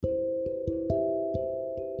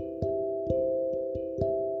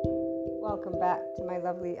Welcome back to my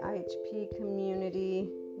lovely IHP community.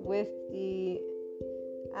 With the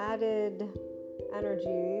added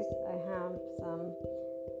energies, I have some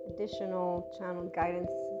additional channeled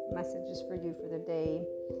guidance messages for you for the day.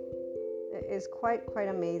 It is quite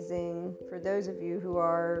amazing for those of you who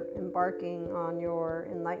are embarking on your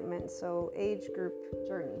enlightenment soul age group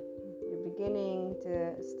journey. You're beginning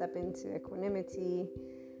to step into equanimity.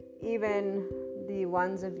 Even the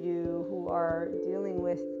ones of you who are dealing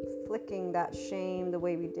with flicking that shame the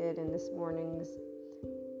way we did in this morning's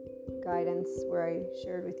guidance where I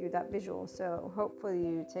shared with you that visual. So hopefully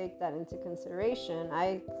you take that into consideration.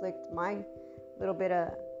 I flicked my little bit of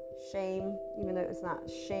shame, even though it's not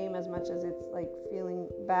shame as much as it's like feeling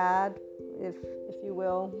bad, if you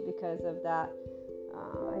will, because of that.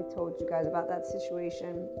 I told you guys about that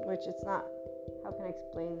situation, which it's not, how can I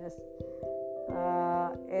explain this?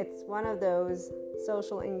 It's one of those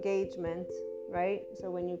social engagement, right? So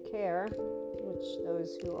when you care, which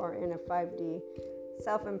those who are in a 5D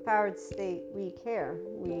self-empowered state, we care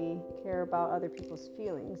about other people's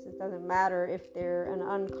feelings. It doesn't matter if they're an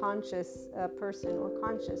unconscious person or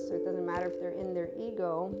conscious, so it doesn't matter if they're in their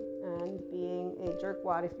ego and being a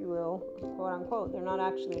jerkwad, if you will, quote unquote. They're not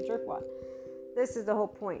actually a jerkwad. This is the whole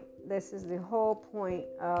point. This is the whole point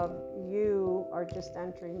of you are just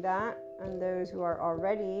entering that, and those who are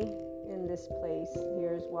already in this place,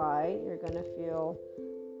 here's why you're going to feel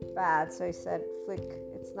bad. So I said flick,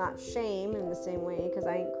 it's not shame in the same way, because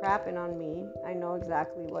I ain't crapping on me. I know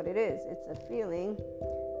exactly what it is. It's a feeling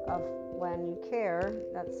of when you care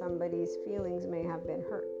that somebody's feelings may have been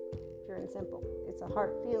hurt. Pure and simple. It's a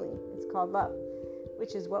heart feeling. It's called love,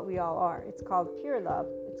 which is what we all are. It's called pure love.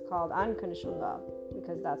 It's called unconditional love,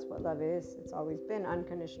 because that's what love is. It's always been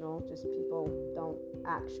unconditional, just people don't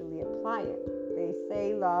actually apply it. They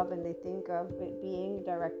say love and they think of it being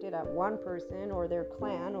directed at one person or their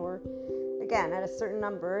clan, or again at a certain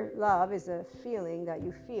number. Love is a feeling that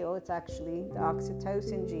you feel. It's actually the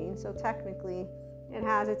oxytocin gene, so technically it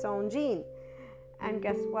has its own gene. And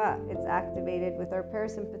guess what? It's activated with our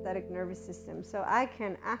parasympathetic nervous system. So I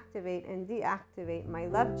can activate and deactivate my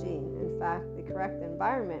love gene. In fact, the correct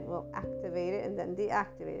environment will activate it and then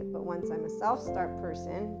deactivate it. But once I'm a self-start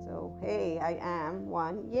person, so hey, I am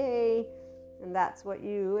one, yay. And that's what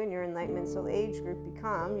you and your enlightenment soul age group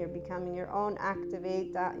become. You're becoming your own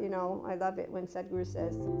activate. I love it when Sadhguru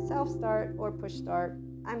says self-start or push start.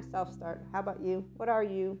 I'm self-start. How about you? What are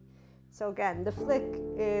you? So again, the flick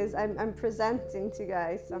is, I'm presenting to you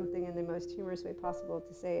guys something in the most humorous way possible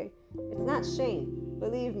to say, it's not shame.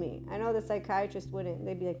 Believe me, I know the psychiatrist wouldn't.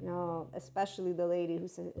 They'd be like, no, especially the lady who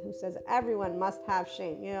says everyone must have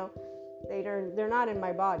shame. They're not in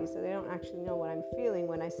my body, so they don't actually know what I'm feeling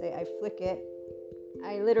when I say I flick it.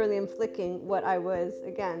 I literally am flicking what I was,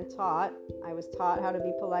 again, taught. I was taught how to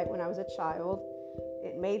be polite when I was a child.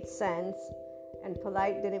 It made sense. And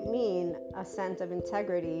polite didn't mean a sense of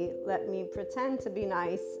integrity. Let me pretend to be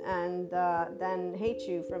nice and then hate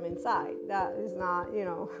you from inside. That is not,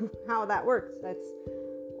 how that works. That's,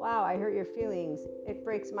 wow, I hurt your feelings. It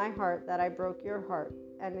breaks my heart that I broke your heart.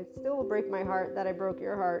 And it still will break my heart that I broke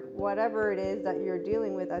your heart. Whatever it is that you're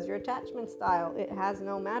dealing with as your attachment style, it has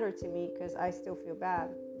no matter to me, because I still feel bad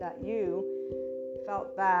that you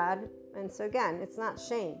felt bad. And so again, it's not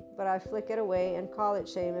shame, but I flick it away and call it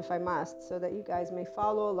shame if I must, so that you guys may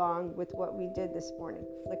follow along with what we did this morning.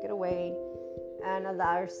 Flick it away and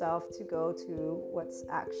allow yourself to go to what's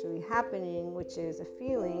actually happening, which is a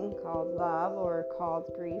feeling called love or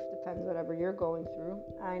called grief, depends whatever you're going through.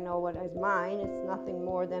 I know what is mine. It's nothing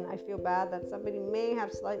more than I feel bad that somebody may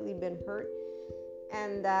have slightly been hurt,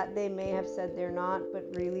 and that they may have said they're not, but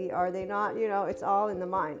really are they not? It's all in the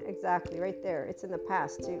mind. Exactly, right there. It's in the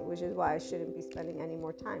past too, which is why I shouldn't be spending any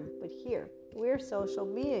more time. But here, we're social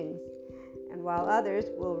beings. And while others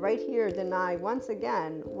will right here deny once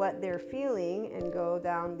again what they're feeling and go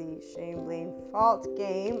down the shame, blame, fault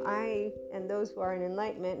game, and those who are in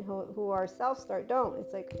enlightenment, who are self-start, don't.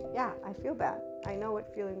 It's like, yeah, I feel bad. I know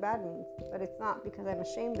what feeling bad means, but it's not because I'm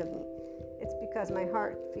ashamed of me. It's because my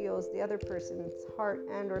heart feels the other person's heart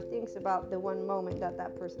and or thinks about the one moment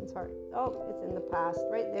that person's heart. Oh, it's in the past,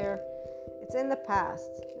 right there. It's in the past.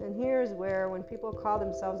 And here's where, when people call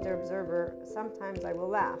themselves their observer, sometimes I will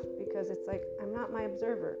laugh, because it's like, I'm not my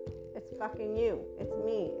observer. It's fucking you. It's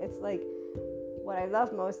me. It's like, what I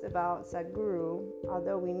love most about Sadhguru,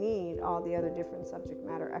 although we need all the other different subject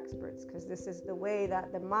matter experts, because this is the way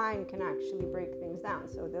that the mind can actually break things down.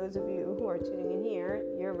 So those of you who are tuning in here,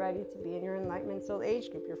 you're ready to be in your Enlightenment Soul Age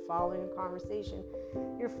group. You're following a conversation.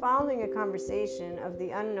 You're following a conversation of the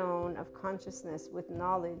unknown, of consciousness, with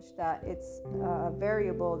knowledge that it's a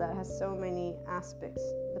variable that has so many aspects.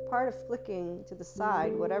 The part of flicking to the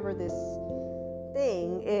side, whatever this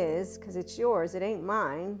thing is, because it's yours, it ain't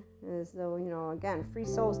mine, as though, again, free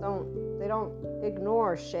souls don't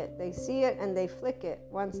ignore shit. They see it and they flick it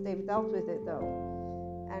once they've dealt with it,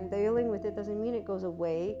 though. And dealing with it doesn't mean it goes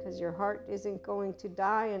away, because your heart isn't going to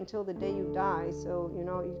die until the day you die. So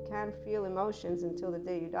you can't feel emotions until the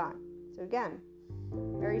day you die. So again,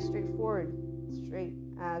 very straightforward, straight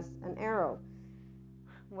as an arrow.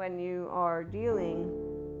 When you are dealing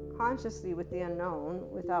consciously with the unknown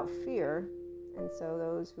without fear. And so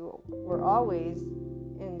those who were always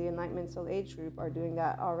in the Enlightenment Soul Age group are doing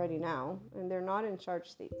that already now, and they're not in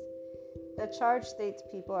charged states. The charged states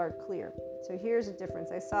people are clear. So here's the difference.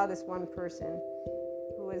 I saw this one person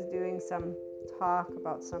who was doing some talk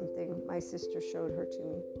about something. My sister showed her to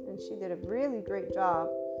me, and she did a really great job.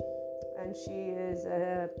 And she is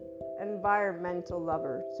an environmental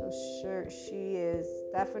lover. So sure, she is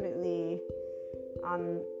definitely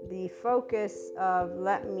on the focus of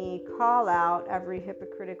let me call out every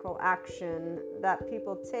hypocritical action that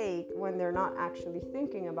people take when they're not actually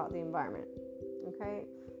thinking about the environment. Okay?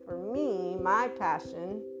 For me, my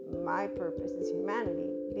passion, my purpose is humanity,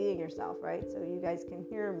 being yourself, right? So you guys can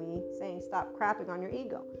hear me saying stop crapping on your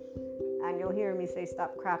ego. And you'll hear me say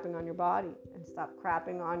stop crapping on your body, and stop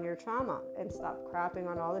crapping on your trauma, and stop crapping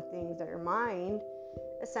on all the things that your mind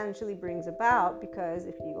essentially brings about. Because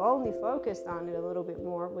if you only focused on it a little bit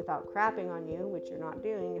more without crapping on you, which you're not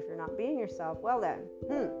doing if you're not being yourself, well then,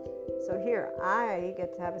 so here I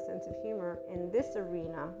get to have a sense of humor in this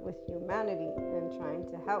arena with humanity and trying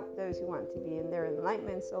to help those who want to be in their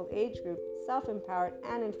Enlightenment Soul Age group, self-empowered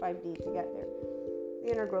and in 5D to get there.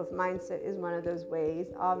 The inner growth mindset is one of those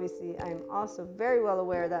ways. Obviously, I'm also very well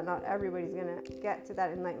aware that not everybody's going to get to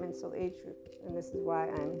that Enlightenment Soul Age group. And this is why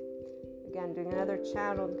I'm, again, doing another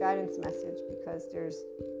channeled guidance message, because there's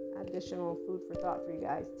additional food for thought for you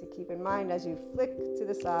guys to keep in mind as you flick to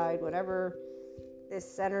the side whatever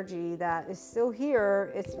this energy that is still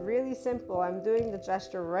here. It's really simple. I'm doing the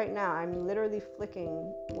gesture right now. I'm literally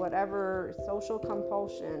flicking whatever social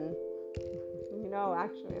compulsion.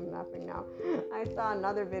 Actually, I'm laughing now. I saw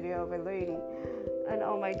another video of a lady, and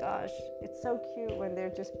oh my gosh, it's so cute when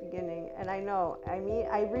they're just beginning. And I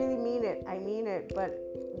really mean it, but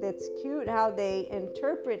it's cute how they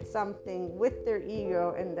interpret something with their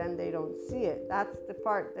ego and then they don't see it. That's the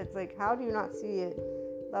part that's like, how do you not see it?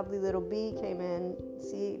 Lovely little bee came in.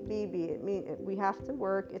 See, BB, we have to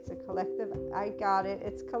work. It's a collective. I got it.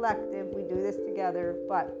 It's collective. We do this together.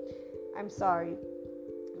 But I'm sorry.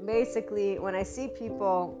 Basically, when I see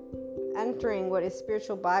people entering what is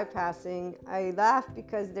spiritual bypassing, I laugh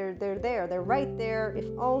because they're there. They're right there. If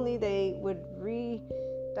only they would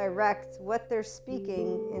redirect what they're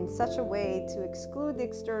speaking in such a way to exclude the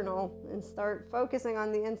external and start focusing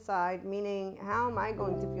on the inside, meaning how am I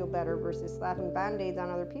going to feel better versus slapping band-aids on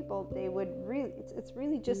other people. They would really, it's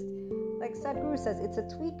really just, like Sadhguru says, it's a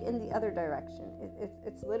tweak in the other direction.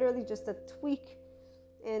 It's literally just a tweak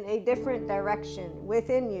in a different direction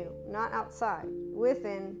within you, not outside,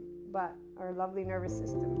 within, but our lovely nervous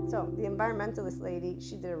system. So the environmentalist lady,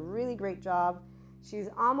 she did a really great job. She's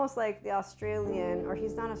almost like the Australian, or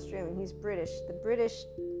he's not Australian, he's British, the British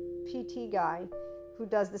PT guy who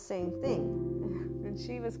does the same thing. And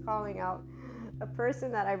she was calling out a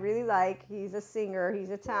person that I really like. He's a singer,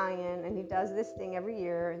 he's Italian, and he does this thing every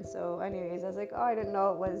year. And so anyways, I was like, oh, I didn't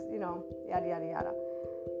know it was, yada, yada, yada.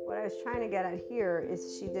 What I was trying to get at here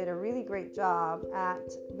is she did a really great job at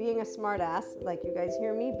being a smartass, like you guys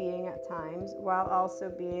hear me being at times, while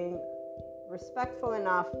also being respectful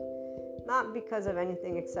enough, not because of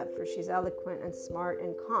anything except for she's eloquent and smart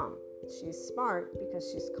and calm. She's smart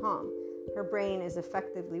because she's calm. Her brain is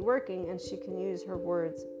effectively working and she can use her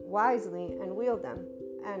words wisely and wield them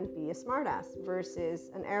and be a smartass versus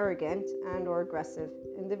an arrogant and or aggressive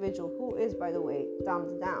individual who is, by the way,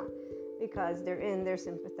 dumbed down, because they're in their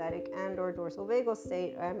sympathetic and or dorsal vagal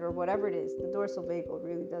state and or whatever it is. The dorsal vagal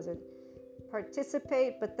really doesn't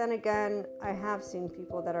participate, but then again, I have seen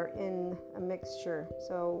people that are in a mixture,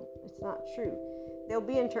 so it's not true. They'll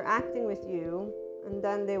be interacting with you and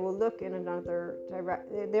then they will look in another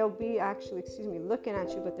direction. They'll be actually, looking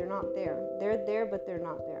at you, but they're not there. They're there, but they're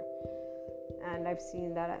not there. And I've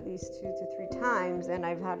seen that at least 2 to 3 times, and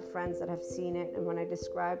I've had friends that have seen it, and when I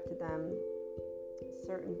describe to them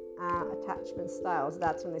certain attachment styles.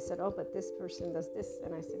 That's when they said, oh, but this person does this.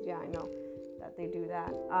 And I said, yeah, I know that they do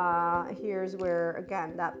that. Here's where,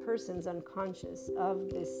 again, that person's unconscious of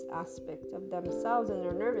this aspect of themselves and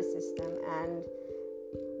their nervous system. And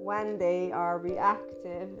when they are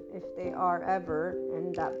reactive, if they are ever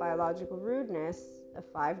in that biological rudeness, a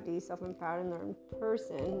 5D self-empowered and learned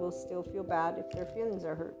person will still feel bad if their feelings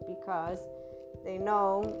are hurt, because they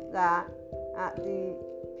know that at the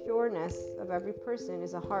pureness of every person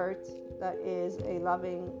is a heart that is a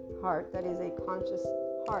loving heart, that is a conscious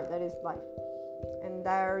heart, that is life. And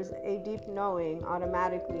there's a deep knowing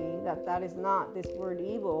automatically that that is not this word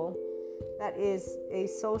evil, that is a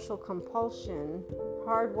social compulsion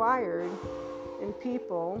hardwired in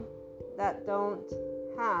people that don't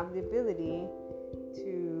have the ability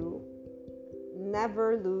to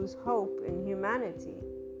never lose hope in humanity.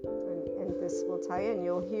 And this will tie in.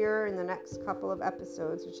 You'll hear in the next couple of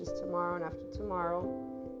episodes, which is tomorrow and after tomorrow.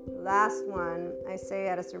 The last one, I say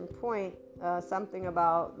at a certain point something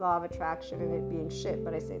about law of attraction and it being shit,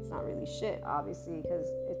 but I say it's not really shit, obviously, because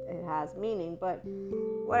it has meaning. But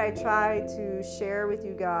what I try to share with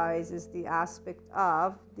you guys is the aspect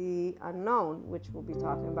of the unknown, which we'll be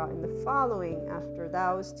talking about in the following, after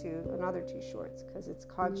those two, another two shorts, because it's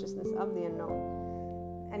consciousness of the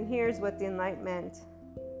unknown. And here's what the Enlightenment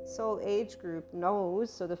Soul Age group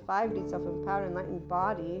knows. So the 5D self-empowered enlightened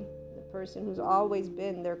body, the person who's always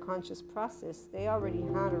been their conscious process, they already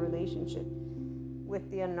had a relationship with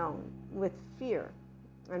the unknown, with fear,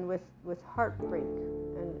 and with heartbreak,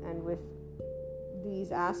 and with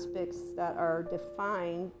these aspects that are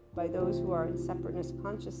defined by those who are in separateness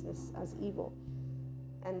consciousness as evil,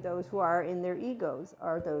 and those who are in their egos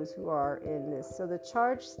are those who are in this. So the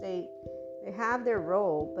charged state, they have their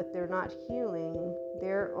role, but they're not healing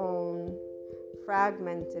their own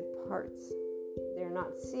fragmented parts. They're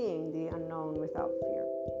not seeing the unknown without fear.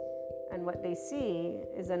 And what they see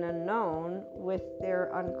is an unknown with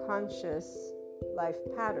their unconscious life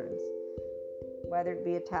patterns, whether it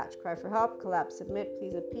be attach, cry for help, collapse, submit,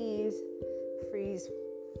 please, appease, freeze,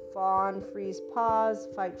 fawn, freeze, pause,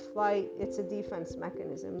 fight, flight. It's a defense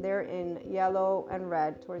mechanism. They're in yellow and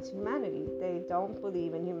red towards humanity. They don't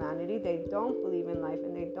believe in humanity. They don't believe in life,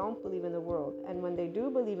 and they don't believe in the world. And when they do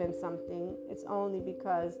believe in something, it's only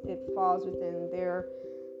because it falls within their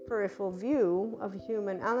peripheral view of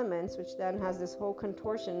human elements, which then has this whole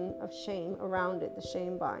contortion of shame around it, the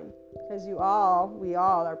shame bind. Because we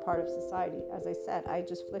all are part of society. As I said, I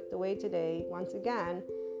just flicked away today, once again,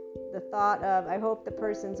 the thought of, I hope the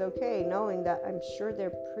person's okay, knowing that I'm sure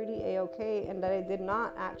they're pretty a-okay, and that I did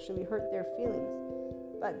not actually hurt their feelings.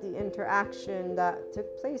 But the interaction that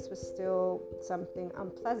took place was still something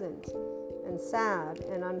unpleasant and sad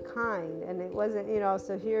and unkind, and it wasn't,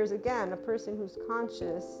 so here's again a person who's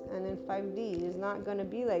conscious and in 5D is not going to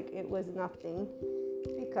be like it was nothing,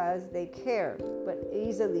 because they care. But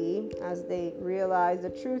easily, as they realize the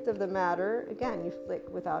truth of the matter, again, you flick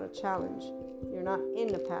without a challenge. You're not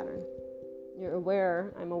in a pattern. You're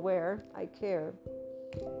aware. I'm aware. I care.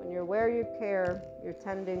 When you're aware you care, you're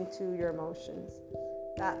tending to your emotions.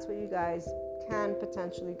 That's what you guys can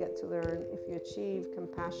potentially get to learn if you achieve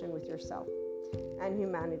compassion with yourself and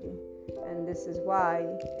humanity. And this is why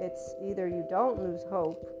it's either you don't lose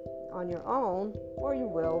hope on your own, or you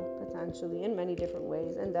will potentially in many different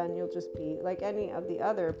ways, and then you'll just be like any of the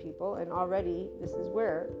other people. And already this is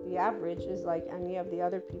where the average is like any of the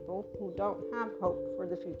other people who don't have hope for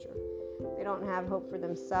the future. They don't have hope for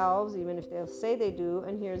themselves, even if they'll say they do.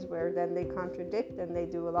 And here's where then they contradict, and they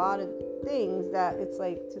do a lot of things that it's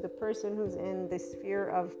like, to the person who's in this fear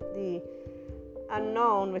of the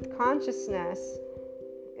unknown with consciousness,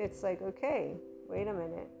 it's like, okay, wait a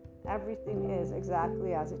minute, everything is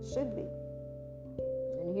exactly as it should be.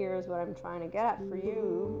 And here's what I'm trying to get at for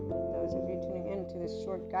you, those of you tuning into this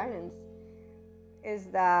short guidance, is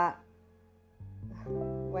that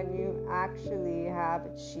when you actually have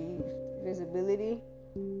achieved visibility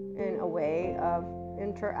in a way of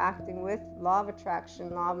interacting with law of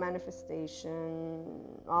attraction, law of manifestation,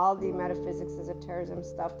 all the metaphysics, esotericism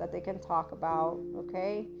stuff that they can talk about,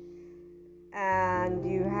 okay? And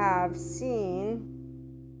you have seen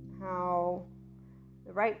how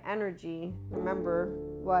the right energy, remember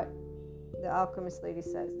what the alchemist lady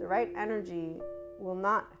says, the right energy will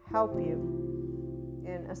not help you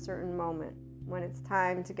in a certain moment when it's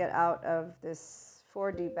time to get out of this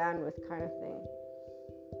 4D bandwidth kind of thing.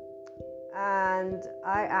 And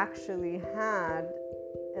I actually had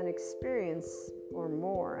an experience, or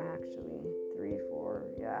more actually, 3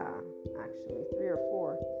 or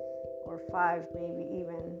 4 or 5 maybe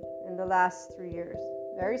even, in the last 3 years.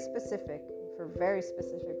 Very specific, for very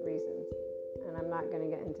specific reasons. and I'm not going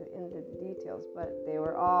to get into the details, but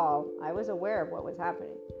I was aware of what was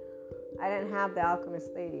happening. I didn't have the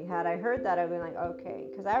alchemist lady. Had I heard that, I'd been like, okay,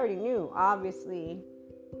 because I already knew, obviously,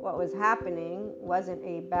 what was happening wasn't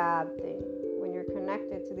a bad thing. When you're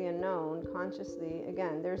connected to the unknown consciously,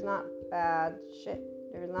 again, there's not bad shit.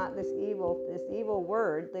 There's not this evil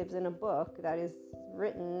word lives in a book that is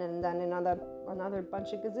written and then another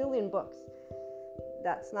bunch of gazillion books.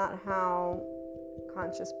 That's not how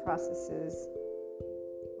conscious processes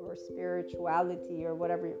or spirituality or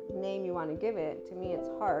whatever name you want to give it. To me, it's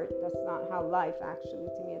heart. That's not how life actually.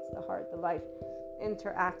 To me, it's the heart. The life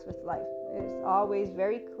interacts with life. It's always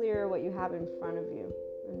very clear what you have in front of you.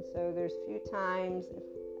 And so there's few times,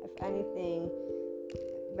 if anything,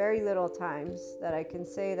 very little times that I can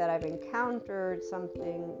say that I've encountered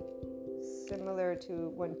something similar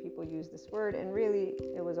to when people use this word, and really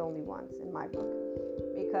it was only once in my book,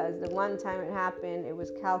 because the one time it happened, it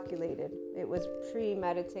was calculated, it was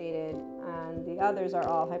premeditated, and the others are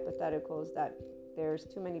all hypotheticals that there's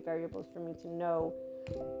too many variables for me to know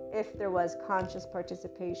if there was conscious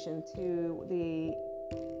participation to the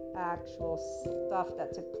actual stuff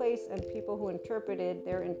that took place. And people who interpreted,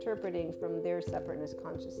 they're interpreting from their separateness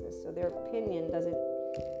consciousness, so their opinion doesn't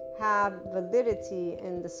have validity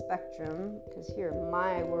in the spectrum, because here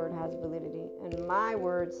my word has validity and my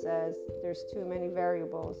word says there's too many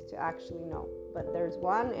variables to actually know. But there's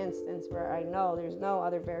one instance where I know there's no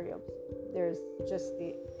other variables, there's just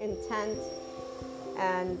the intent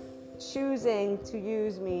and choosing to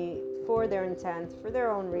use me for their intent, for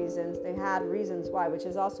their own reasons. They had reasons why, which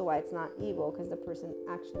is also why it's not evil, because the person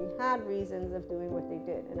actually had reasons of doing what they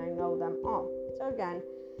did, and I know them all. So again,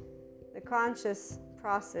 the conscious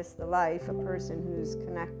process, the life, a person who's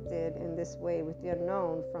connected in this way with the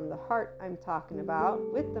unknown from the heart I'm talking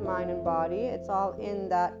about, with the mind and body, it's all in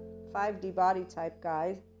that 5D body type,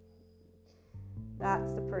 guys.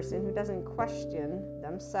 That's the person who doesn't question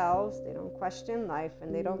themselves, they don't question life,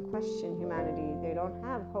 and they don't question humanity. They don't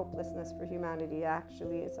have hopelessness for humanity.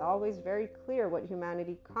 Actually, it's always very clear what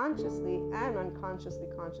humanity consciously and unconsciously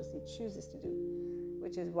chooses to do.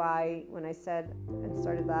 Which is why when I said and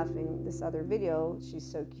started laughing this other video, she's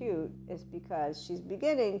so cute, is because she's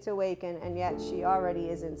beginning to awaken, and yet she already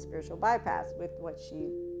is in spiritual bypass with what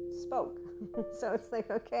she spoke. So it's like,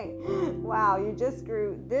 okay, wow, you just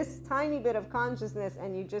grew this tiny bit of consciousness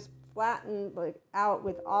and you just flattened out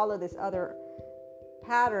with all of this other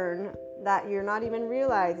pattern that you're not even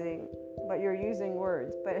realizing, but you're using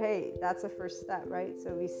words. But hey, that's a first step, right?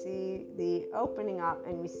 So we see the opening up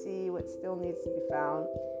and we see what still needs to be found,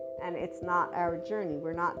 and it's not our journey.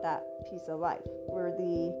 We're not that piece of life. We're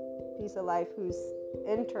the piece of life who's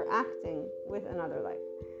interacting with another life.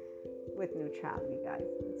 With neutrality, guys.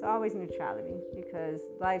 It's always neutrality, because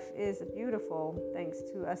life is beautiful thanks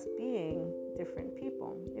to us being different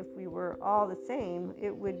people. If we were all the same,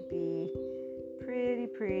 it would be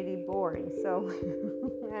pretty boring. So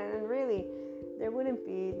and really there wouldn't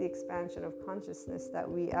be the expansion of consciousness that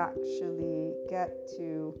we actually get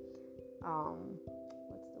to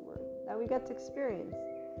that we get to experience.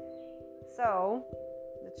 So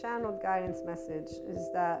the channeled guidance message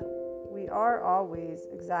is that we are always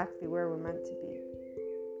exactly where we're meant to be.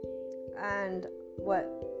 And what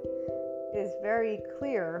is very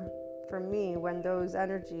clear for me when those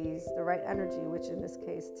energies, the right energy, which in this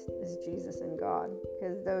case is Jesus and God,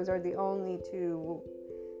 because those are the only two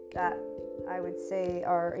that I would say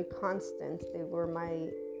are a constant. They were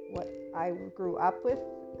what I grew up with,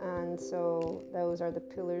 and so those are the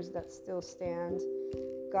pillars that still stand.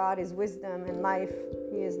 God is wisdom and life.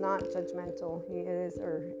 He is not judgmental.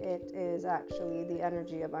 It is actually the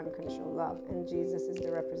energy of unconditional love. And Jesus is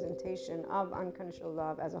the representation of unconditional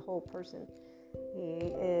love as a whole person.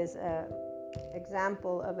 He is an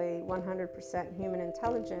example of a 100% human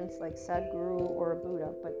intelligence like Sadhguru or a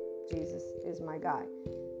Buddha, but Jesus is my guy,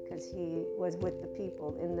 because he was with the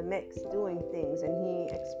people in the mix doing things, and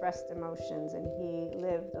he expressed emotions, and he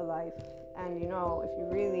lived a life. And if you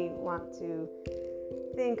really want to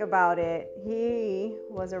think about it, he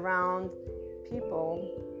was around people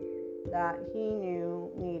that he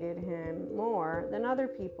knew needed him more than other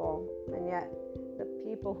people, and yet the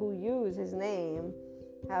people who use his name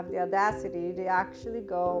have the audacity to actually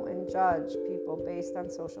go and judge people based on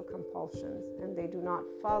social compulsions, and they do not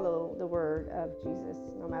follow the word of Jesus.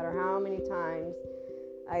 No matter how many times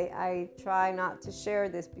I try not to share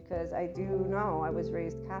this, because I do know I was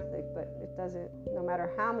raised Catholic, but it doesn't, no matter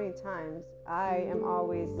how many times, I am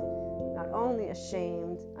always not only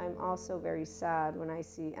ashamed, I'm also very sad when I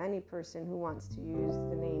see any person who wants to use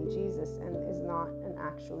the name Jesus and is not an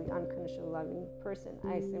actually unconditional loving person.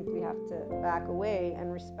 I simply have to back away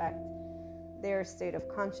and respect their state of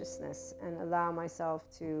consciousness and allow myself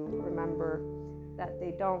to remember that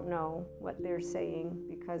they don't know what they're saying,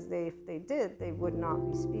 because if they did, they would not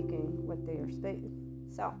be speaking what they are speaking.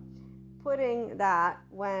 So putting that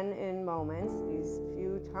when in moments, these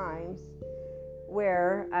few times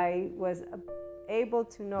where I was able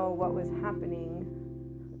to know what was happening,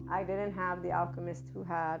 I didn't have the alchemist who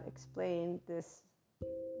had explained this.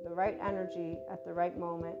 The right energy at the right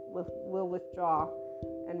moment will withdraw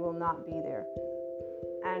and will not be there.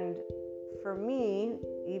 And for me,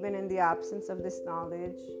 even in the absence of this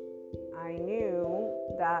knowledge, I knew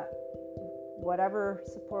that whatever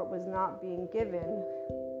support was not being given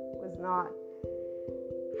was not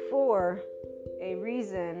for a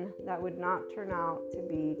reason that would not turn out to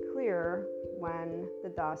be clear when the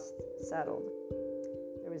dust settled.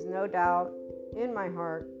 There was no doubt in my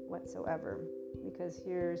heart whatsoever, because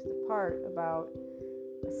here's the part about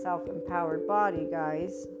a self-empowered body,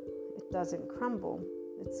 guys. It doesn't crumble.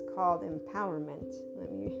 It's called empowerment.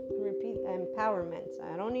 Let me repeat, empowerment.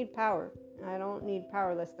 I don't need power. I don't need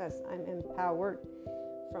powerlessness. I'm empowered.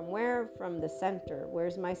 From where? From the center.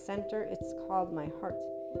 Where's my center? It's called my heart.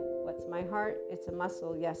 What's my heart? It's a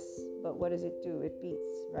muscle, yes. But what does it do? It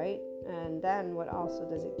beats, right? And then what also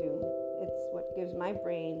does it do? It's what gives my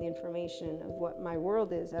brain the information of what my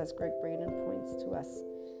world is, as Gregg Braden points to us.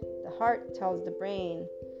 The heart tells the brain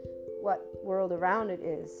what world around it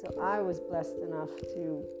is. So I was blessed enough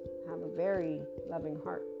to have a very loving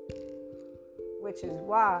heart, which is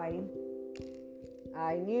why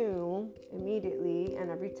I knew immediately and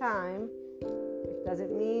every time. It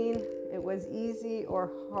doesn't mean it was easy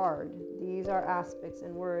or hard. These are aspects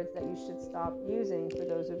and words that you should stop using for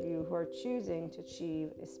those of you who are choosing to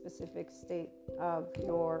achieve a specific state of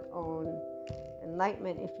your own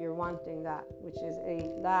enlightenment, if you're wanting that, which is a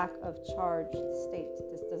lack of charged state.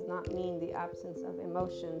 This does not mean the absence of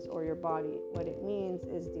emotions or your body. What it means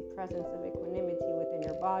is the presence of equanimity within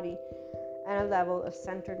your body and a level of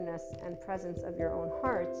centeredness and presence of your own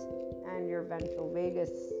heart and your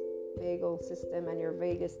vagal system and your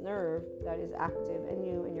vagus nerve that is active in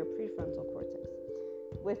you in your prefrontal cortex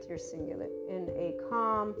with your cingulate in a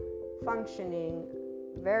calm, functioning,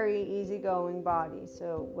 very easygoing body.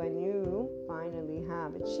 So when you finally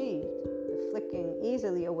have achieved the flicking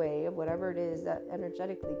easily away of whatever it is that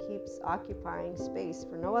energetically keeps occupying space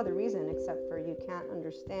for no other reason except for you can't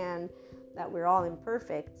understand that we're all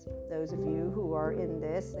imperfect. Those of you who are in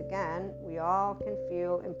this, again, we all can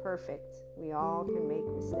feel imperfect. We all can make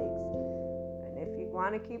mistakes. And if you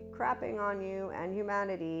want to keep crapping on you and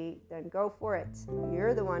humanity, then go for it.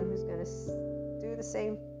 You're the one who's going to do the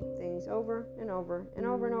same things over and over and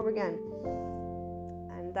over and over again.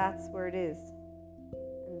 And that's where it is.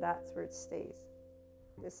 And that's where it stays.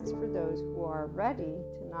 This is for those who are ready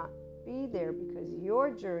to not be there, because your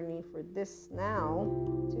journey for this now,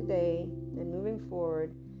 today, and moving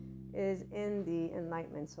forward is in the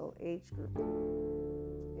Enlightenment Soul Age group.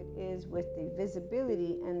 It is with the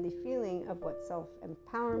visibility and the feeling of what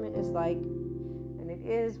self-empowerment is like, and it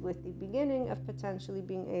is with the beginning of potentially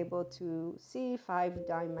being able to see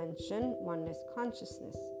 5-dimension oneness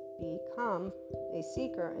consciousness, become a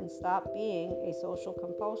seeker, and stop being a social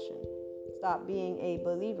compulsion, stop being a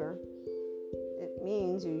believer. It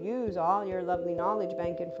means you use all your lovely knowledge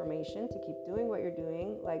bank information to keep doing what you're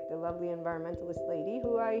doing, like the lovely environmentalist lady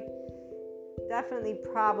who I definitely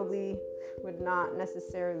probably would not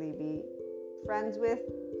necessarily be friends with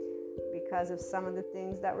because of some of the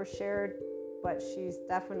things that were shared, but she's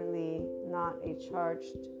definitely not a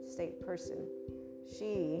charged state person.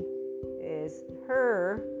 She is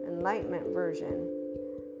her enlightenment version.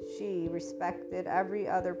 She respected every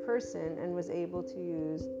other person and was able to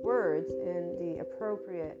use words in the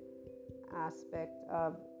appropriate aspect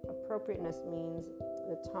of appropriateness. Means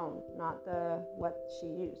the tone, not the what she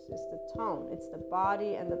used. It's the tone. It's the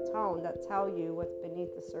body and the tone that tell you what's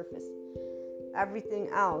beneath the surface. Everything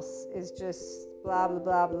else is just blah, blah,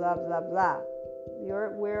 blah, blah, blah, blah.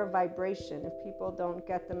 We're a vibration. If people don't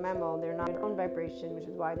get the memo, they're not in their own vibration, which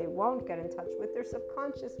is why they won't get in touch with their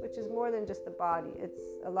subconscious, which is more than just the body. It's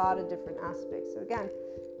a lot of different aspects. So again,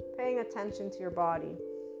 paying attention to your body,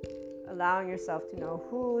 allowing yourself to know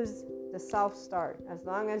who's the self-start. As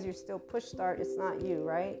long as you're still push start, it's not you,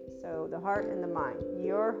 right? So the heart and the mind.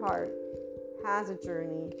 Your heart has a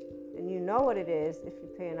journey, and you know what it is if you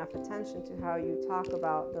pay enough attention to how you talk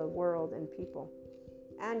about the world and people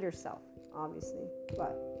and yourself, obviously.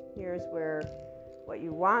 But here's where what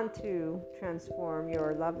you want to transform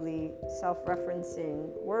your lovely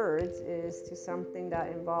self-referencing words is to something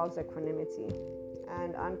that involves equanimity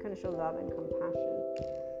and unconditional love and compassion.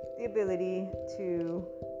 The ability to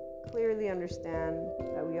clearly understand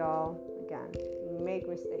that we all, again. We make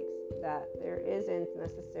mistakes, that there isn't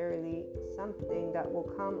necessarily something that will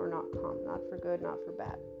come or not come, not for good, not for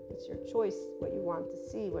bad. It's your choice what you want to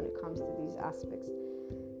see when it comes to these aspects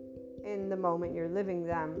in the moment you're living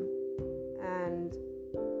them. And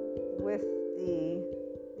with the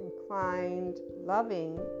inclined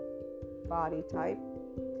loving body type,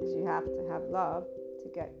 because you have to have love to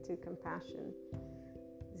get to compassion.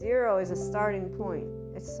 0 is a starting point.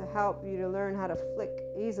 It's to help you to learn how to flick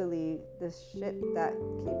easily the shit that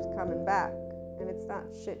keeps coming back. And it's not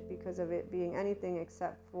shit because of it being anything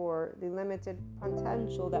except for the limited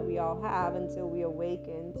potential that we all have until we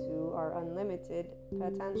awaken to our unlimited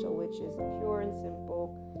potential, which is pure and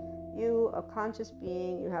simple. You, a conscious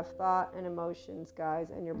being, you have thought and emotions, guys,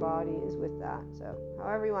 and your body is with that. So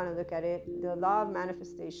however you want to look at it, the law of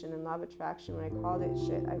manifestation and law of attraction, when I called it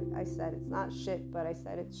shit, I said it's not shit, but I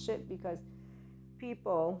said it's shit because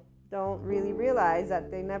people don't really realize that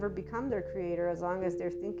they never become their creator as long as they're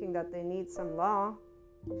thinking that they need some law.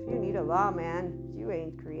 If you need a law, man, you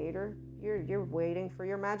ain't creator. You're waiting for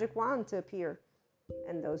your magic wand to appear.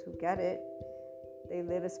 And those who get it, they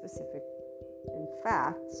live a specific, in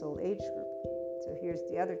fact, soul age group. So here's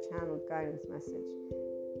the other channeled guidance message.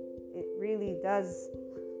 It really does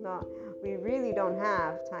not, we really don't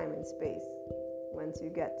have time and space once you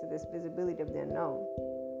get to this visibility of the unknown.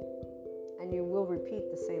 And you will repeat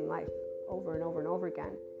the same life over and over and over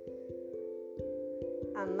again.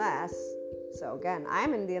 Unless, so again,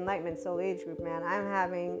 I'm in the Enlightenment Soul Age group, man. I'm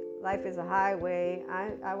having, life is a highway.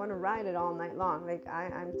 I want to ride it all night long. Like,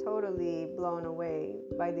 I'm totally blown away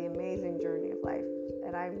by the amazing journey of life.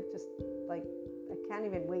 And I'm just, like, I can't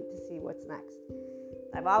even wait to see what's next.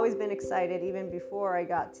 I've always been excited, even before I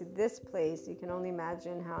got to this place. You can only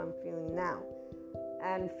imagine how I'm feeling now.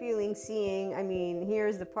 And feeling, seeing, I mean,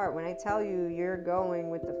 here's the part. When I tell you you're going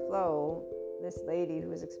with the flow, this lady who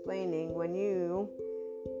was explaining, when your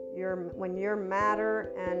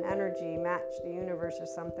matter and energy match the universe or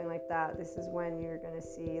something like that, this is when you're going to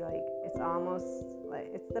see, like, it's almost like,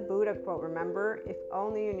 it's the Buddha quote, remember? If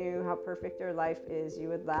only you knew how perfect your life is, you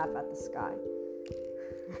would laugh at the sky.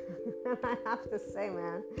 And I have to say,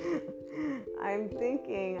 man, I'm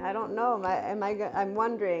thinking, I don't know, I'm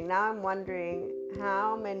wondering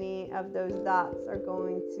how many of those dots are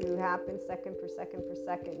going to happen second per second per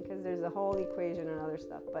second, because there's a whole equation and other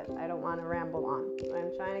stuff, but I don't want to ramble on. What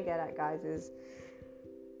I'm trying to get at, guys, is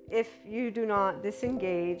if you do not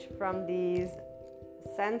disengage from these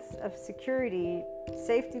sense of security,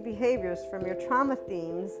 safety behaviors from your trauma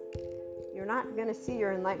themes, you're not going to see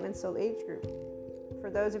your Enlightenment Soul Age group. For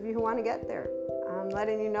those of you who want to get there, I'm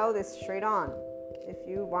letting you know this straight on. If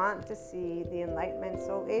you want to see the Enlightenment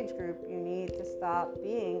Soul Age group, you need to stop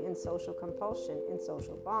being in social compulsion, in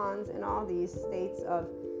social bonds, and all these states of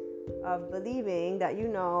believing that you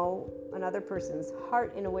know another person's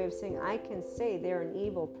heart, in a way of saying, I can say they're an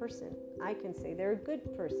evil person. I can say they're a good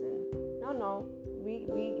person. No.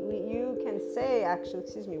 You can say,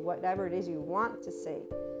 actually, whatever it is you want to say.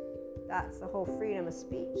 That's the whole freedom of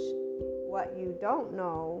speech. What you don't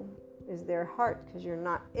know is their heart, because you're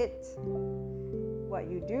not it. What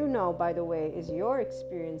you do know, by the way, is your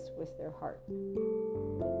experience with their heart.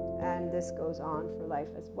 And this goes on for life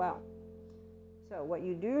as well. So what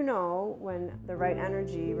you do know when the right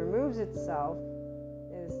energy removes itself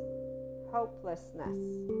is hopelessness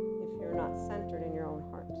if you're not centered in your own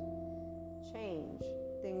heart. Change,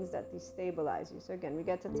 things that destabilize you. So again, we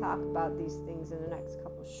get to talk about these things in the next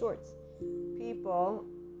couple shorts. People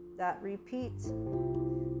that repeat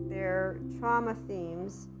their trauma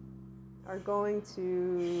themes are going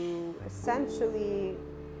to essentially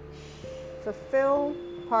fulfill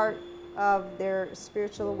part of their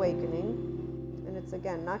spiritual awakening. And it's,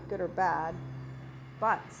 again, not good or bad,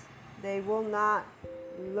 but they will not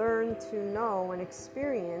learn to know and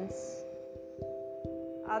experience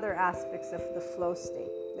other aspects of the flow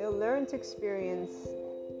state. They'll learn to experience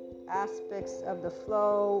aspects of the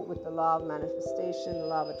flow with the law of manifestation, the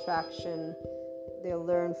law of attraction. They'll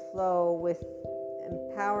learn flow with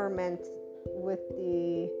empowerment, with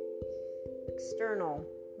the external,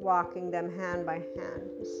 walking them hand by hand.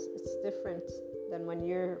 It's different than when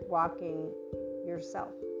you're walking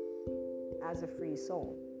yourself as a free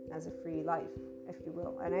soul, as a free life, if you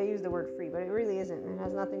will. And I use the word free, but it really isn't. It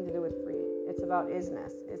has nothing to do with free. It's about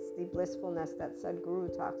isness. It's the blissfulness that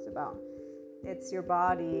Sadhguru talks about. It's your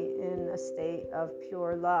body in a state of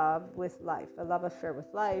pure love with life, a love affair with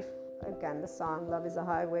life. Again, the song, love is a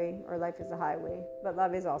highway, or life is a highway, but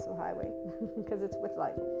love is also highway because it's with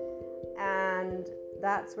life. And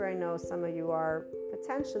that's where I know some of you are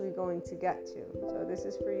potentially going to get to. So this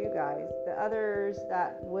is for you guys. The others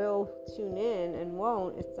that will tune in and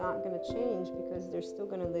won't, it's not going to change, because they're still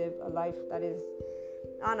going to live a life that is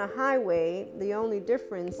on a highway. The only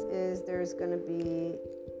difference is there's going to be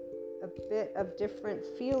a bit of different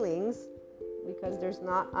feelings, because there's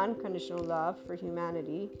not unconditional love for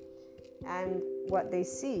humanity. And what they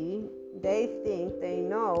see, they think they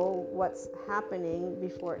know what's happening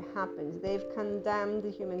before it happens. They've condemned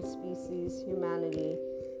the human species, humanity,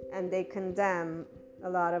 and they condemn a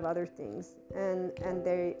lot of other things. And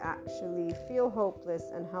they actually feel hopeless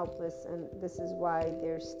and helpless, and this is why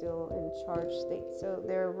they're still in charge state. So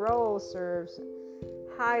their role serves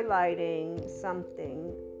highlighting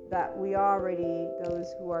something that we already,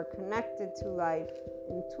 those who are connected to life,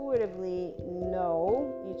 intuitively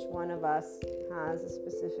know. Each one of us has a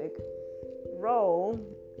specific role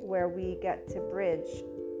where we get to bridge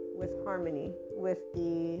with harmony, with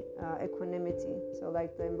the equanimity. So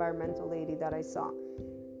like the environmental lady that I saw,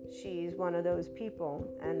 she's one of those people.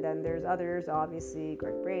 And then there's others, obviously,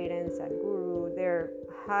 Greg Braden, Sadhguru. They're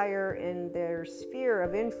higher in their sphere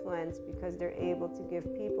of influence because they're able to give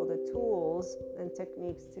people the tools and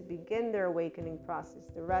techniques to begin their awakening process.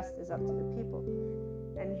 The rest is up to the people.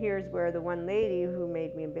 And here's where the one lady who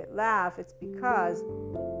made me a bit laugh, it's because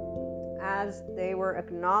as they were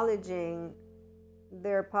acknowledging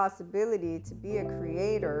their possibility to be a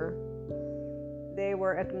creator, they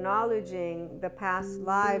were acknowledging the past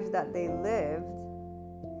lives that they lived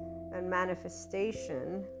and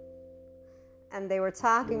manifestation. And they were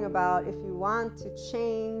talking about, if you want to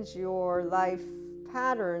change your life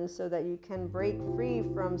pattern so that you can break free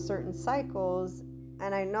from certain cycles.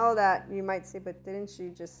 And I know that you might say, but didn't she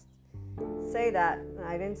just say that? And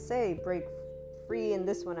I didn't say break free in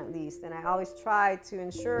this one, at least. And I always try to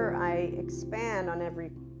ensure I expand on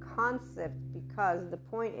every concept, because the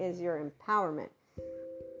point is your empowerment.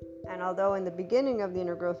 And although in the beginning of the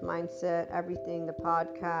Inner Growth Mindset, everything, the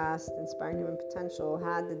podcast, Inspiring Human Potential,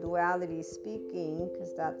 had the duality speaking,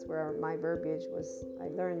 because that's where my verbiage was, I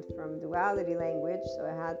learned from duality language, so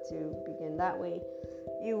I had to begin that way.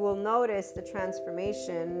 You will notice the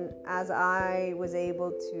transformation as I was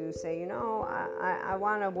able to say, I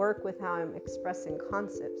want to work with how I'm expressing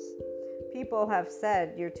concepts. People have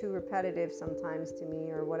said, you're too repetitive sometimes to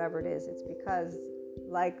me, or whatever it is. It's because,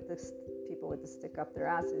 like the people with the stick up their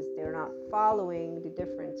asses, they're not following the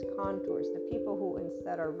different contours. The people who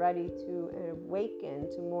instead are ready to awaken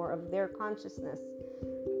to more of their consciousness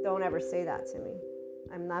don't ever say that to me.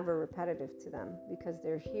 I'm never repetitive to them, because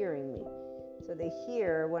they're hearing me. So they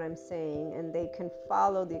hear what I'm saying, and they can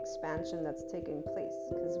follow the expansion that's taking place,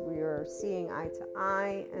 because we are seeing eye to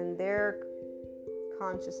eye, and their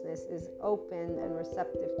consciousness is open and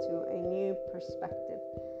receptive to a new perspective,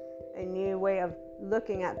 a new way of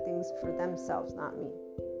looking at things for themselves, not me,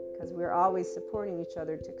 because we're always supporting each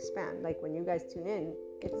other to expand. Like when you guys tune in,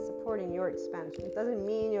 it's supporting your expansion. It doesn't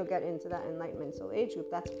mean you'll get into that enlightenment soul age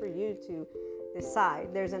group. That's for you to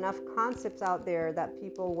decide. There's enough concepts out there that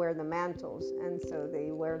people wear the mantles, and so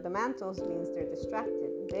they wear the mantles means they're distracted.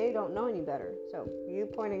 They don't know any better. So you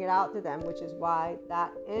pointing it out to them, which is why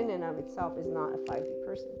that in and of itself is not a 5D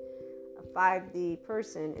person. A 5D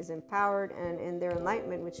person is empowered and in their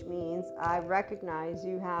enlightenment, which means I recognize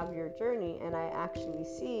you have your journey, and I actually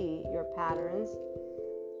see your patterns,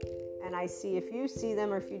 and I see if you see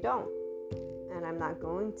them or if you don't. And I'm not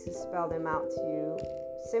going to spell them out to you,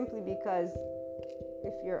 simply because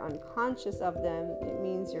if you're unconscious of them, it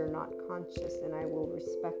means you're not conscious, and I will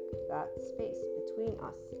respect that space between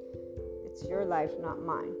us. It's your life, not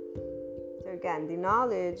mine. So again, the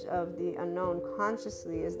knowledge of the unknown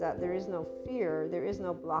consciously is that there is no fear, there is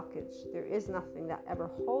no blockage, there is nothing that ever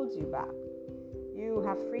holds you back. You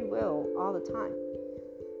have free will all the time.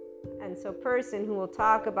 And so person who will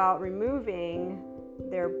talk about removing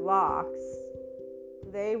their blocks,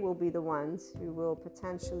 they will be the ones who will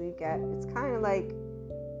potentially get, it's kind of like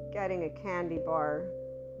getting a candy bar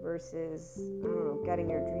versus, getting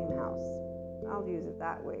your dream house. I'll use it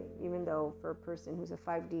that way, even though for a person who's a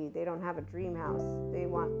 5D, they don't have a dream house. They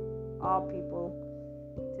want all people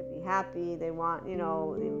to be happy. They want,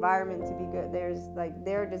 the environment to be good. There's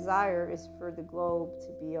their desire is for the globe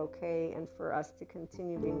to be okay, and for us to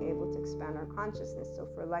continue being able to expand our consciousness. So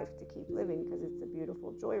for life to keep living, because it's a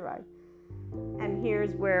beautiful joyride. And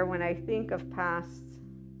here's where, when I think of past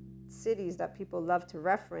cities that people love to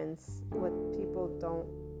reference, what people don't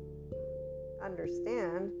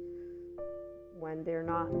understand when they're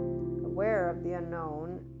not aware of the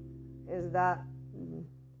unknown is that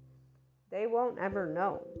they won't ever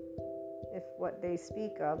know if what they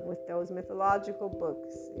speak of with those mythological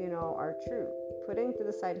books, are true. putting to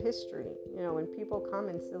the side history. When people come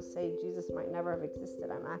and still say Jesus might never have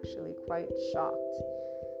existed, I'm actually quite shocked,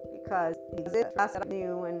 because I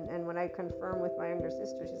knew, and when I confirm with my younger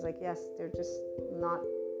sister, she's like, yes, they're just not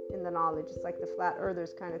in the knowledge. It's like the flat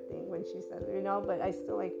earthers kind of thing when she says, but I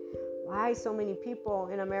still why so many people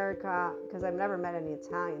in America, because I've never met any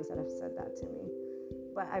Italians that have said that to me,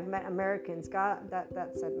 but I've met Americans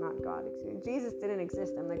that said not God. Jesus didn't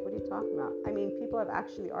exist. I'm like, what are you talking about? I mean, people have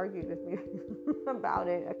actually argued with me about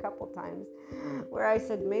it a couple times, where I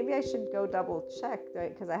said maybe I should go double check,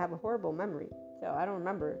 because I have a horrible memory, so I don't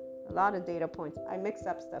remember a lot of data points. I mix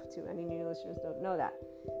up stuff too. Any new listeners don't know that.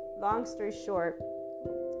 Long story short,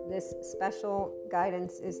 this special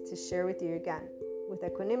guidance is to share with you again. With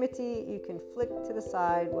equanimity, you can flick to the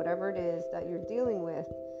side whatever it is that you're dealing with.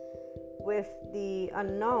 With the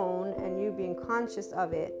unknown and you being conscious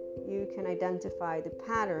of it, you can identify the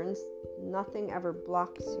patterns. Nothing ever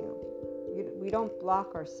blocks you. We don't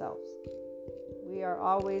block ourselves. We are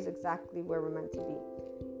always exactly where we're meant to be.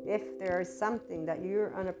 If there is something that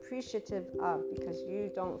you're unappreciative of because you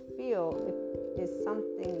don't feel it is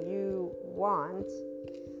something you want,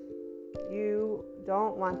 you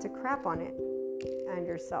don't want to crap on it and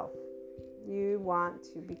yourself. You want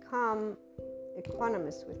to become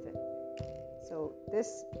equanimous with it. So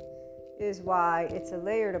this is why it's a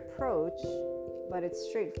layered approach, but it's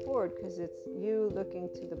straightforward, because it's you looking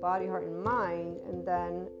to the body, heart, and mind, and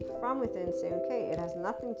then from within saying, okay, it has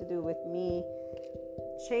nothing to do with me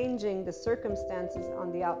changing the circumstances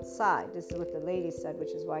on the outside. This is what the lady said,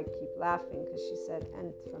 which is why I keep laughing, because she said,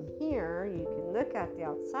 and from here you can look at the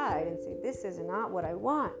outside and say, this is not what I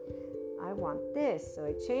want. I want this. So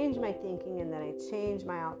I change my thinking, and then I change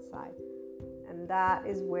my outside. And that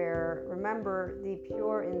is where, remember, the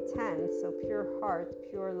pure intent, so pure heart,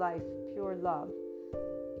 pure life, pure love.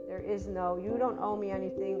 There is no, you don't owe me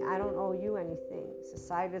anything, I don't owe you anything.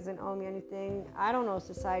 Society doesn't owe me anything, I don't owe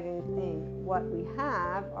society anything. What we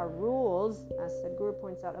have are rules, as Sadhguru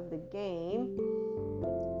points out, of the game.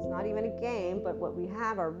 It's not even a game, but what we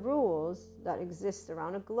have are rules that exist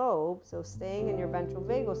around a globe. So staying in your ventral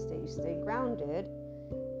vagal state, you stay grounded,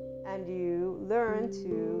 and you learn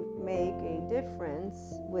to make a difference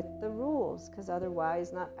with the rules, because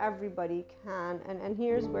otherwise not everybody can. And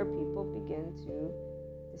here's where people begin to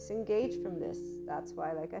disengage from this. That's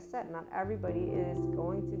why, like I said, not everybody is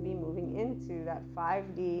going to be moving into that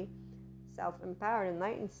 5D self-empowered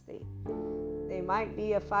enlightened state. They might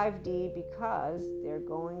be a 5D because they're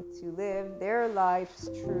going to live their life's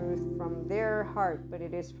truth from their heart, but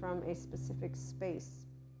it is from a specific space,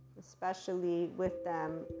 especially with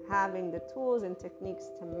them having the tools and techniques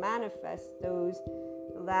to manifest those,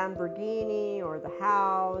 the Lamborghini or the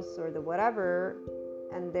house or the whatever,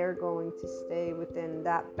 and they're going to stay within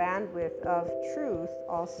that bandwidth of truth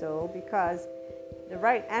also, because the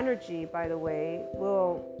right energy, by the way,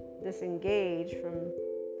 will disengage from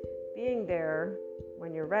being there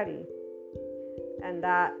when you're ready. And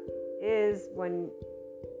that is when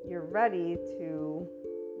you're ready to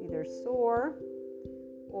either soar,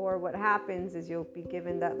 or what happens is you'll be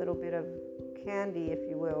given that little bit of candy, if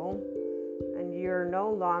you will, and you're no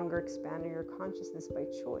longer expanding your consciousness by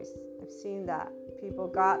choice. I've seen that. People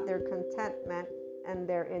got their contentment and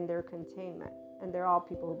they're in their containment. And they're all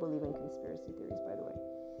people who believe in conspiracy theories, by the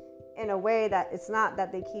way. In a way that it's not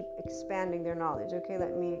that they keep expanding their knowledge. Okay,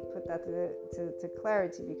 let me put that to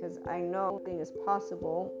clarity, because I know nothing is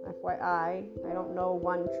possible. FYI, I don't know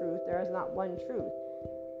one truth. There is not one truth.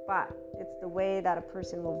 But it's the way that a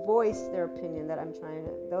person will voice their opinion that I'm trying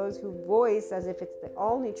to. Those who voice as if it's the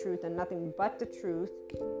only truth and nothing but the truth,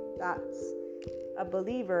 that's a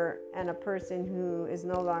believer and a person who is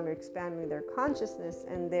no longer expanding their consciousness,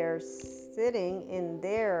 and they're sitting in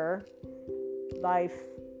their life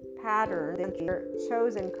pattern, their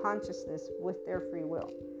chosen consciousness with their free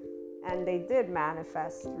will. And they did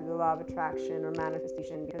manifest through the law of attraction or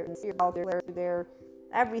manifestation, because they're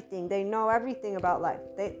everything. They know everything about life.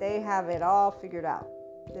 They have it all figured out.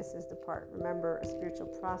 This is the part. Remember, a spiritual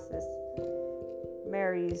process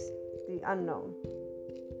marries the unknown.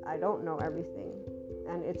 I don't know everything.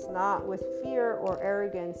 And it's not with fear or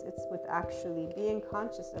arrogance. It's with actually being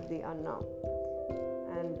conscious of the unknown.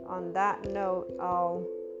 And on that note, I'll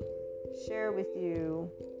share with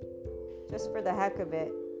you, just for the heck of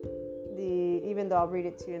it, even though I'll read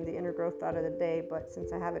it to you in the inner growth thought of the day, but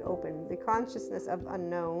since I have it open, the consciousness of the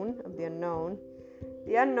unknown.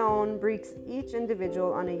 The unknown brings each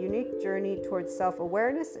individual on a unique journey towards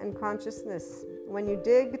self-awareness and consciousness. When you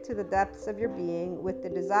dig to the depths of your being with the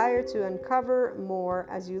desire to uncover more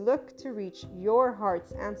as you look to reach your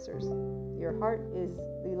heart's answers. Your heart is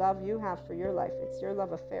the love you have for your life. It's your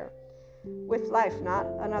love affair. with life, not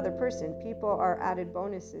another person. People are added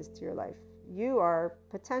bonuses to your life. You are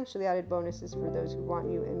potentially added bonuses for those who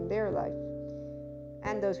want you in their life.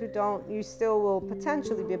 And those who don't, you still will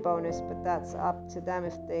potentially be a bonus, but that's up to them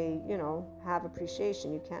if they, have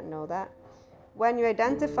appreciation. You can't know that. When you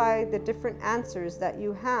identify the different answers that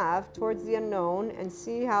you have towards the unknown and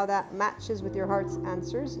see how that matches with your heart's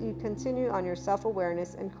answers, you continue on your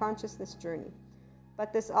self-awareness and consciousness journey.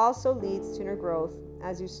 But this also leads to inner growth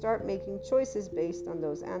as you start making choices based on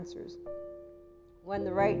those answers. When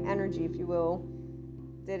the right energy, if you will,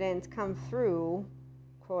 didn't come through,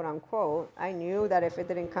 quote unquote, I knew that if it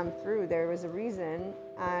didn't come through, there was a reason,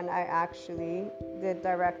 and I actually did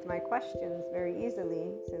direct my questions very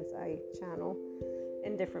easily since I channel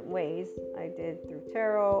in different ways. I did through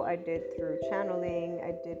tarot, I did through channeling,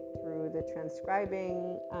 I did through the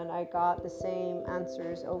transcribing, and I got the same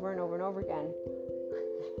answers over and over and over again.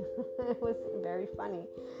 It was very funny.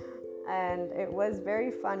 And it was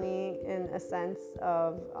very funny in a sense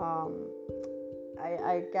of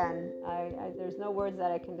there's no words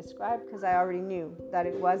that I can describe because I already knew that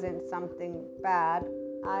it wasn't something bad.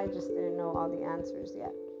 I just didn't know all the answers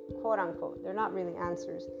yet, quote unquote. They're not really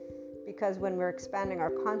answers, because when we're expanding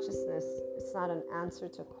our consciousness, it's not an answer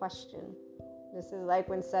to a question. This is like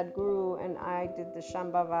when Sadhguru and I did the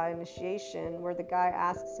Shambhava initiation, where the guy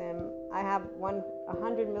asks him, I have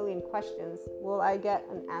 100 million questions. Will I get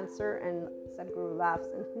an answer? And Sadhguru laughs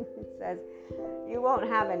and he says, you won't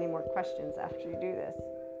have any more questions after you do this.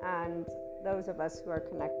 And those of us who are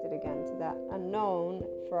connected again to that unknown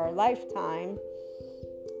for our lifetime,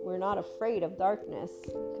 we're not afraid of darkness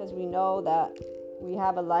because we know that we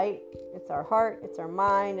have a light. It's our heart, it's our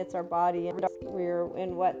mind, it's our body, and we're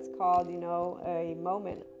in what's called, a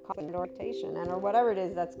moment of meditation or whatever it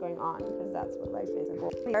is that's going on, because that's what life is.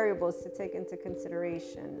 Variables to take into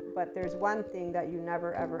consideration, but there's one thing that you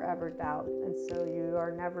never, ever, ever doubt, and so you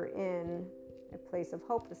are never in a place of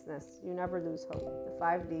hopelessness. You never lose hope. The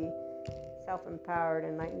 5D self-empowered,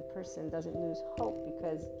 enlightened person doesn't lose hope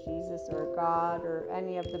because Jesus or God or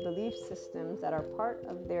any of the belief systems that are part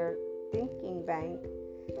of their thinking bank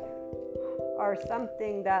are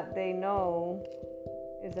something that they know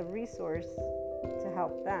is a resource to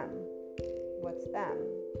help them. What's them?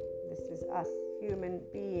 This is us, human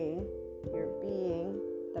being. You're being,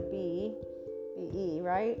 the B-E,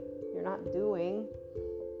 right? You're not doing.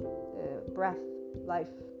 Breath, life,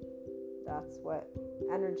 that's what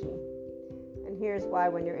energy. And here's why,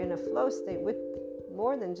 when you're in a flow state with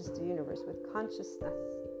more than just the universe, with consciousness,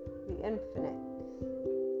 the infinite,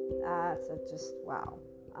 that's just wow.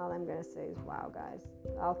 All I'm going to say is wow, guys.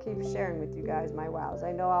 I'll keep sharing with you guys my wows.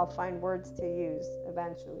 I know I'll find words to use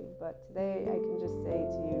eventually, but today I can just say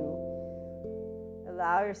to you,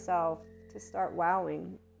 allow yourself to start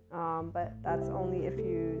wowing, but that's only if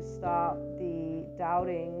you stop the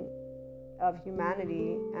doubting of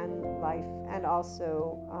humanity and life, and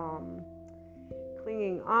also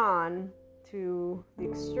clinging on to the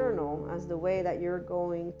external as the way that you're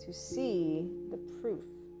going to see the proof.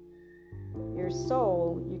 Your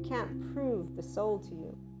soul, you can't prove the soul to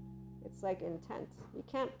you. It's like intent. You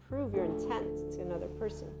can't prove your intent to another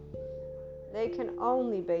person. They can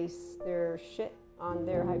only base their shit on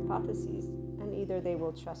their hypotheses, and either they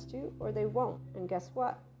will trust you or they won't. And guess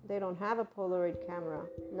what? They don't have a Polaroid camera.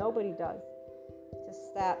 Nobody does. To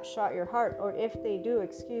snapshot your heart, or if they do,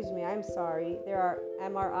 excuse me, I'm sorry, there are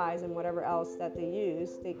MRIs and whatever else that they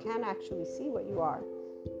use. They can actually see what you are.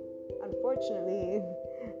 Unfortunately,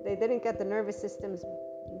 they didn't get the nervous system's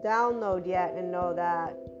download yet and know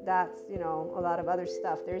that that's, a lot of other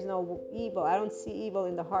stuff. There's no evil. I don't see evil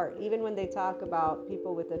in the heart. Even when they talk about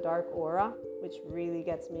people with a dark aura, which really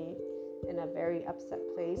gets me in a very upset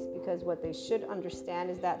place, because what they should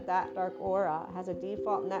understand is that dark aura has a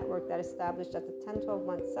default network that established at the 10-12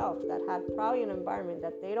 month self that had probably an environment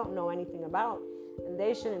that they don't know anything about, and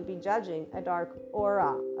they shouldn't be judging a dark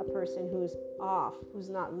aura, a person who's off, who's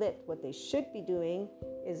not lit. What they should be doing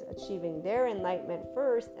is achieving their enlightenment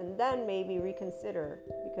first, and then maybe reconsider,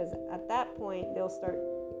 because at that point they'll start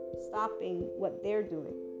stopping what they're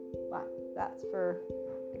doing. But that's for,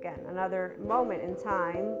 again, another moment in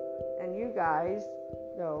time. And you guys,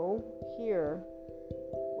 though, hear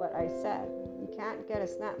what I said. You can't get a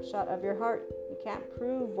snapshot of your heart. You can't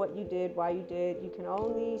prove what you did, why you did. You can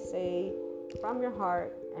only say from your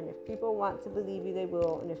heart, and if people want to believe you, they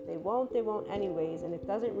will, and if they won't, they won't anyways. And it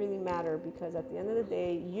doesn't really matter, because at the end of the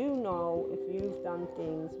day, you know if you've done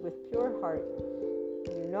things with pure heart.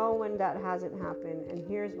 You know when that hasn't happened. And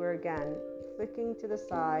here's where, again, flicking to the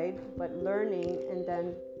side, but learning, and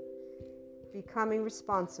then becoming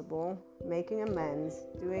responsible, making amends,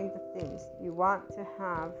 doing the things. You want to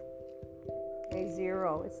have a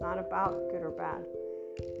zero. It's not about good or bad.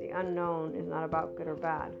 The unknown is not about good or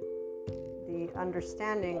bad. The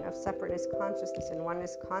understanding of separateness consciousness and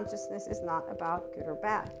oneness consciousness is not about good or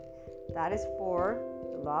bad. That is for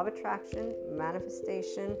the law of attraction,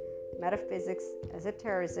 manifestation, metaphysics,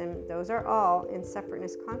 esotericism. Those are all in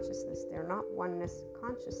separateness consciousness. They're not oneness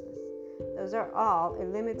consciousness. Those are all a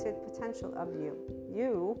limited potential of you.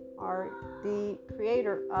 You are the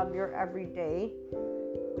creator of your everyday.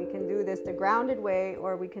 We can do this the grounded way,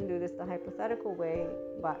 or we can do this the hypothetical way,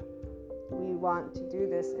 but we want to do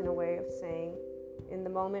this in a way of saying, in the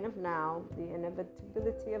moment of now, the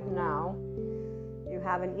inevitability of now, you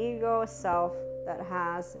have an ego, a self that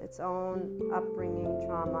has its own upbringing,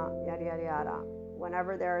 trauma, yada, yada, yada.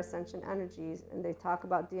 Whenever there are ascension energies and they talk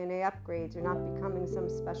about DNA upgrades, you're not becoming some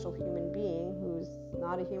special human being who's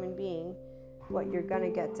not a human being. What you're going to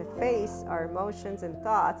get to face are emotions and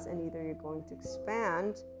thoughts, and either you're going to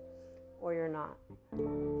expand or you're not.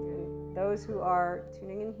 And those who are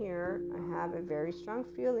tuning in here, I have a very strong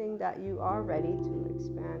feeling that you are ready to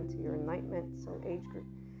expand to your enlightenment, so age group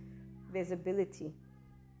visibility.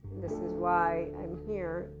 And this is why I'm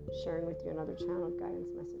here sharing with you another channeled guidance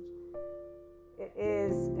message. It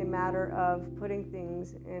is a matter of putting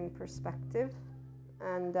things in perspective,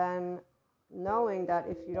 and then knowing that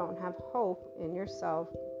if you don't have hope in yourself,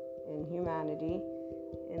 in humanity,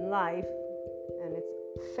 in life, and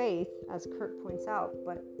it's faith, as Kurt points out,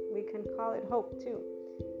 but we can call it hope too,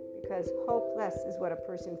 because hopeless is what a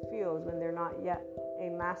person feels when they're not yet a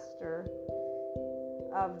master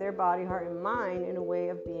of their body, heart, and mind in a way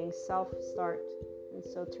of being self-start. And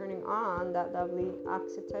so turning on that lovely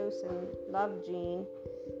oxytocin love gene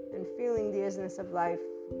and feeling the isness of life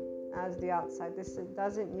as the outside. This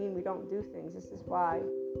doesn't mean we don't do things. This is why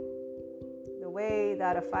the way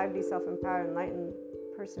that a 5D self-empowered enlightened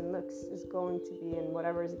person looks is going to be in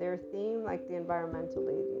whatever is their theme, like the environmental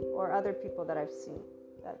lady or other people that I've seen,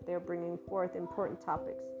 that they're bringing forth important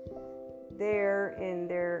topics. They're in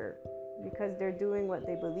their, because they're doing what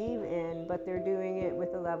they believe in, but they're doing it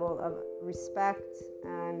with a level of respect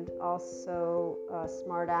and also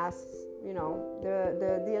smart ass, you know,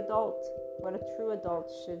 the adult, what a true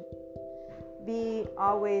adult should be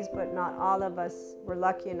always, but not all of us were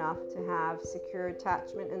lucky enough to have secure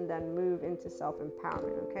attachment and then move into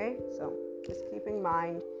self-empowerment. Okay, so just keep in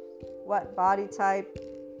mind what body type,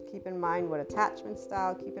 keep in mind what attachment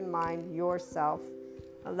style, keep in mind yourself.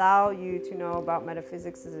 Allow you to know about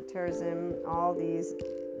metaphysics, esotericism, all these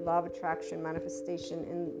law of attraction, manifestation,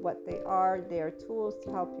 and what they are. They are tools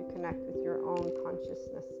to help you connect with your own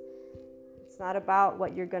consciousness. It's not about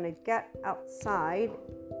what you're going to get outside.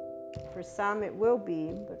 For some it will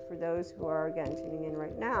be, but for those who are again tuning in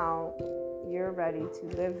right now, you're ready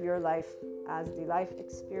to live your life as the life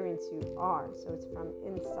experience you are. So it's from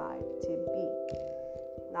inside to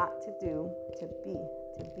be, not to do, to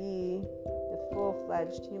be the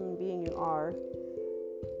full-fledged human being you are.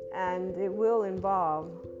 And it will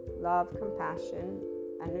involve love, compassion,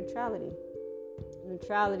 and neutrality.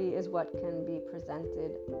 Neutrality is what can be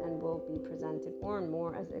presented and will be presented more and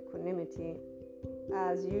more as equanimity,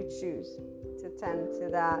 as you choose to tend to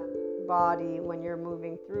that body when you're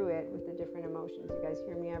moving through it with the different emotions. You guys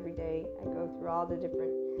hear me every day. I go through all the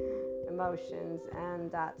different emotions,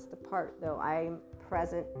 and that's the part, though, I'm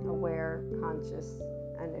present, aware, conscious,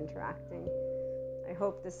 and interacting. I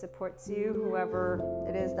hope this supports you, whoever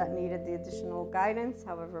it is that needed the additional guidance.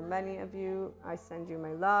 However many of you, I send you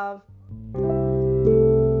my love.